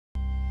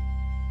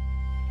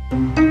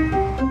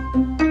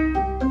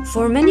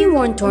For many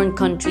war-torn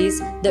countries,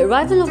 the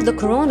arrival of the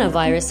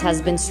coronavirus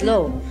has been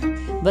slow.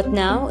 But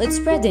now it's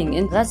spreading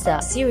in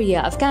Gaza,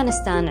 Syria,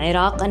 Afghanistan,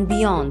 Iraq, and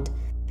beyond.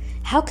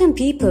 How can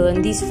people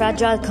in these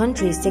fragile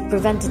countries take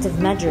preventative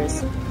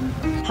measures?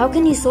 How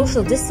can you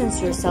social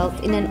distance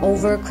yourself in an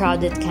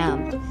overcrowded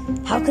camp?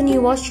 How can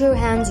you wash your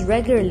hands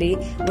regularly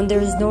when there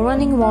is no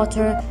running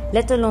water,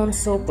 let alone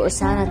soap or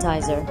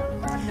sanitizer?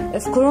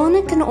 If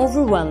corona can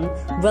overwhelm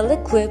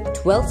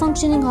well-equipped,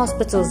 well-functioning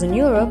hospitals in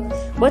Europe,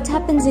 what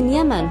happens in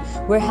Yemen,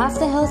 where half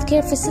the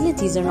healthcare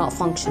facilities are not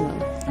functional?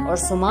 Or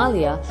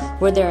Somalia,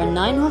 where there are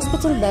 9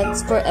 hospital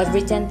beds for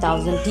every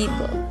 10,000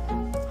 people?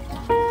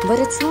 But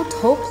it's not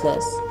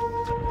hopeless.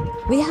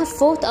 We have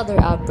fought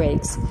other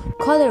outbreaks: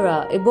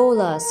 cholera,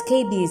 ebola,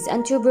 scabies,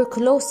 and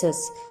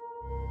tuberculosis.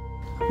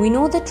 We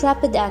know that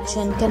rapid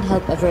action can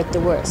help avert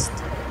the worst.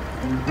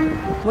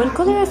 When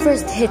cholera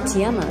first hit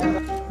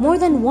Yemen, more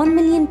than 1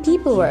 million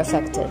people were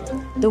affected,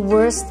 the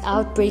worst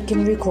outbreak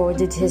in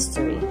recorded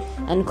history.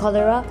 And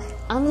cholera,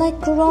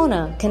 unlike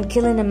corona, can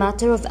kill in a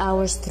matter of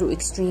hours through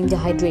extreme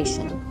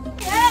dehydration.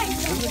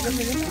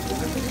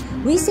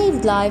 We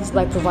saved lives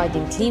by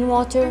providing clean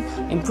water,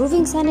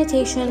 improving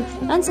sanitation,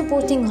 and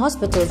supporting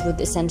hospitals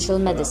with essential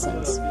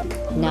medicines.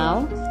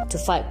 Now, to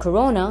fight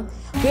corona,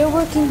 we are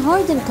working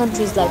hard in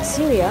countries like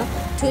Syria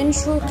to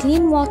ensure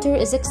clean water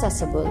is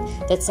accessible,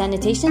 that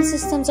sanitation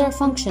systems are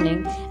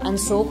functioning, and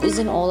soap is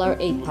in all our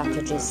aid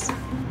packages.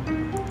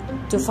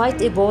 To fight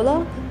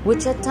Ebola,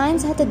 which at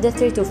times had a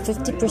death rate of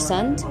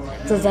 50%,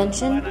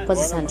 prevention was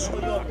essential.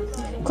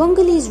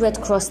 Congolese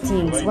Red Cross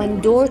teams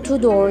went door to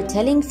door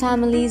telling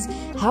families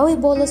how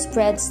Ebola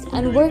spreads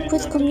and worked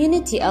with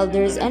community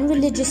elders and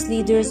religious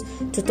leaders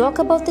to talk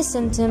about the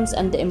symptoms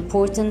and the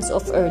importance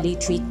of early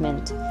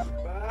treatment.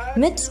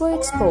 Myths were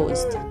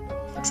exposed,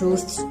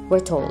 truths were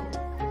told.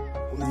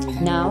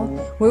 Now,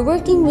 we're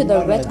working with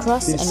our Red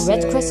Cross and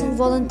Red Crescent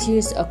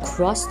volunteers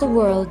across the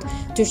world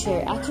to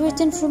share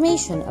accurate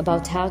information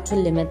about how to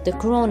limit the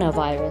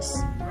coronavirus.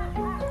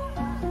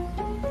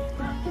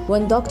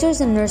 When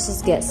doctors and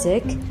nurses get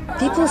sick,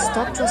 people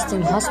stop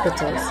trusting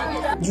hospitals.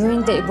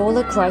 During the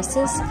Ebola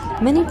crisis,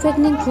 many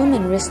pregnant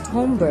women risked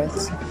home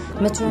births.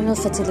 Maternal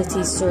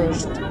fertility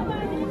surged.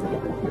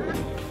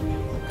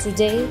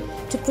 Today,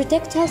 to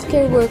protect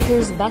healthcare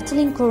workers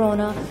battling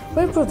corona,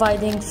 we're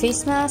providing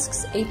face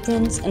masks,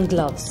 aprons, and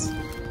gloves.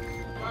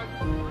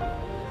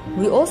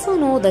 We also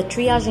know that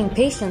triaging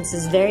patients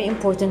is very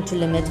important to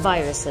limit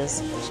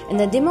viruses. In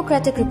the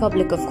Democratic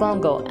Republic of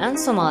Congo and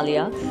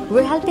Somalia,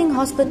 we're helping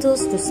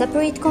hospitals to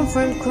separate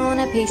confirmed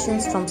corona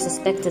patients from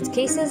suspected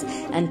cases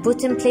and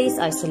put in place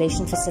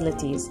isolation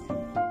facilities.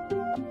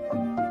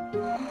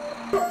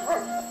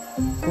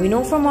 We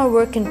know from our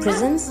work in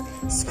prisons,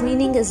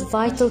 screening is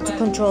vital to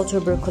control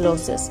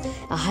tuberculosis,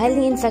 a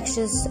highly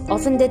infectious,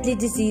 often deadly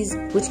disease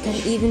which can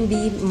even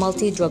be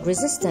multi-drug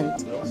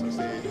resistant.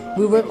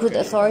 We work with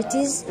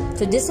authorities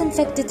to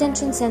disinfect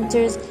detention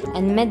centers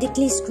and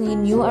medically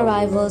screen new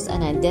arrivals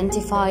and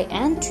identify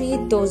and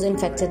treat those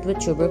infected with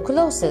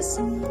tuberculosis.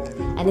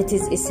 And it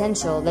is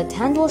essential that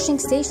hand-washing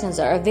stations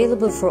are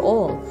available for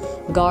all,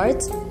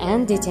 guards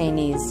and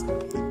detainees.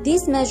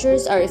 These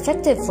measures are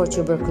effective for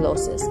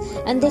tuberculosis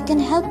and they can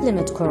help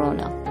limit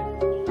corona.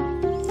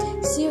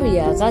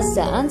 Syria,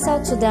 Gaza, and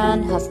South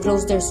Sudan have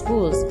closed their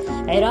schools.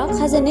 Iraq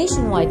has a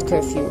nationwide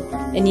curfew.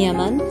 In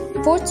Yemen,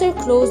 ports are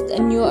closed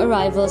and new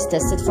arrivals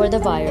tested for the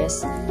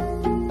virus.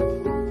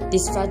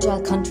 These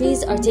fragile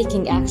countries are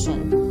taking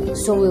action.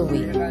 So will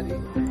we.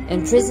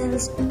 In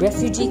prisons,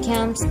 refugee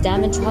camps,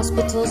 damaged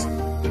hospitals,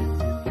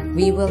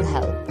 we will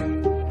help.